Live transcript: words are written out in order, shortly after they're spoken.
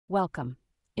Welcome,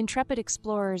 intrepid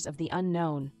explorers of the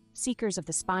unknown, seekers of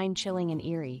the spine-chilling and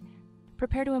eerie.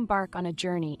 Prepare to embark on a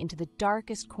journey into the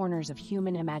darkest corners of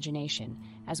human imagination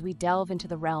as we delve into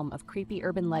the realm of creepy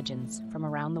urban legends from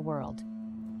around the world.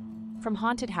 From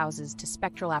haunted houses to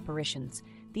spectral apparitions,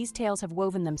 these tales have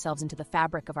woven themselves into the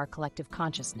fabric of our collective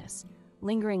consciousness,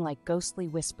 lingering like ghostly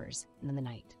whispers in the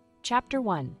night. Chapter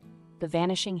 1: The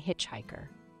Vanishing Hitchhiker.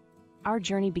 Our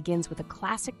journey begins with a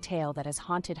classic tale that has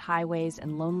haunted highways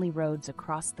and lonely roads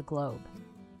across the globe.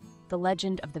 The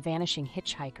legend of the vanishing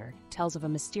hitchhiker tells of a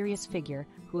mysterious figure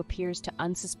who appears to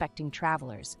unsuspecting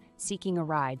travelers seeking a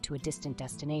ride to a distant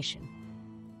destination.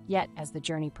 Yet, as the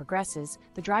journey progresses,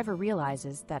 the driver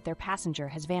realizes that their passenger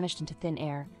has vanished into thin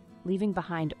air, leaving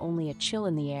behind only a chill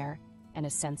in the air and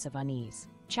a sense of unease.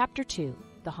 Chapter 2: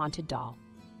 The Haunted Doll.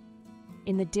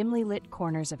 In the dimly lit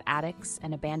corners of attics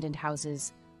and abandoned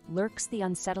houses lurks the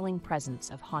unsettling presence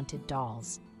of haunted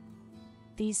dolls.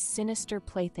 These sinister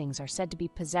playthings are said to be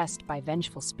possessed by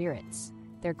vengeful spirits,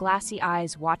 their glassy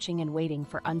eyes watching and waiting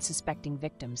for unsuspecting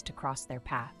victims to cross their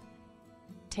path.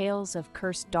 Tales of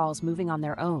cursed dolls moving on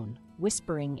their own,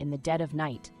 whispering in the dead of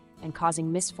night, and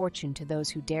causing misfortune to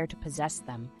those who dare to possess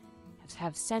them,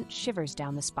 have sent shivers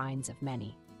down the spines of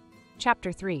many.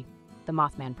 Chapter 3: The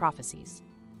Mothman Prophecies.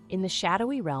 In the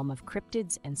shadowy realm of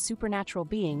cryptids and supernatural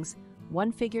beings,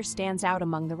 one figure stands out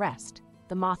among the rest: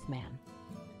 the Mothman.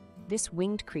 This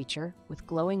winged creature, with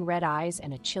glowing red eyes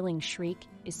and a chilling shriek,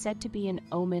 is said to be an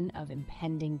omen of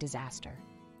impending disaster.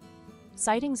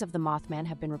 Sightings of the Mothman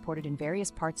have been reported in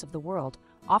various parts of the world,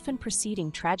 often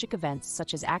preceding tragic events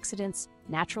such as accidents,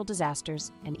 natural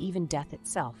disasters, and even death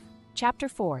itself. Chapter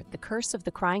 4: The Curse of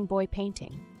the Crying Boy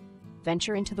Painting.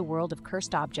 Venture into the world of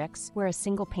cursed objects, where a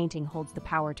single painting holds the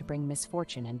power to bring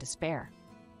misfortune and despair.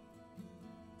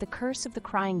 The Curse of the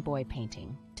Crying Boy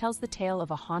painting tells the tale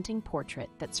of a haunting portrait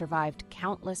that survived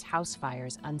countless house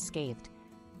fires unscathed,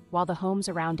 while the homes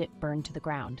around it burned to the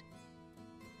ground.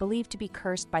 Believed to be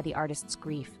cursed by the artist's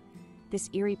grief, this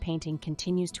eerie painting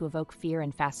continues to evoke fear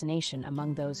and fascination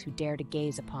among those who dare to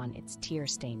gaze upon its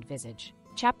tear-stained visage.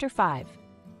 Chapter 5: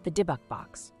 The Dybbuk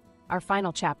Box. Our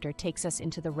final chapter takes us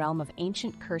into the realm of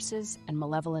ancient curses and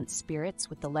malevolent spirits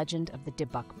with the legend of the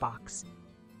Dybbuk Box.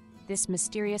 This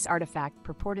mysterious artifact,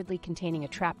 purportedly containing a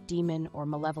trapped demon or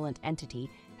malevolent entity,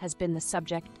 has been the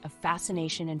subject of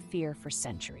fascination and fear for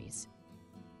centuries.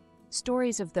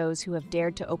 Stories of those who have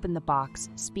dared to open the box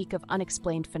speak of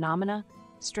unexplained phenomena,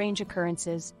 strange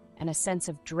occurrences, and a sense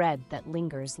of dread that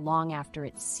lingers long after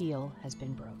its seal has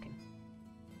been broken.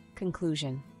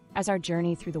 Conclusion: as our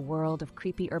journey through the world of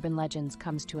creepy urban legends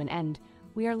comes to an end,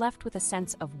 we are left with a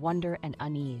sense of wonder and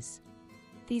unease.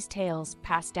 These tales,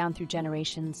 passed down through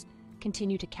generations,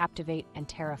 continue to captivate and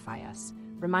terrify us,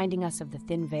 reminding us of the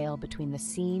thin veil between the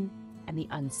seen and the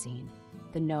unseen,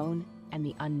 the known and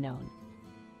the unknown.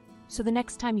 So the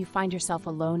next time you find yourself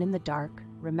alone in the dark,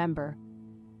 remember,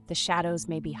 the shadows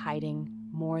may be hiding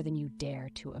more than you dare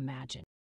to imagine.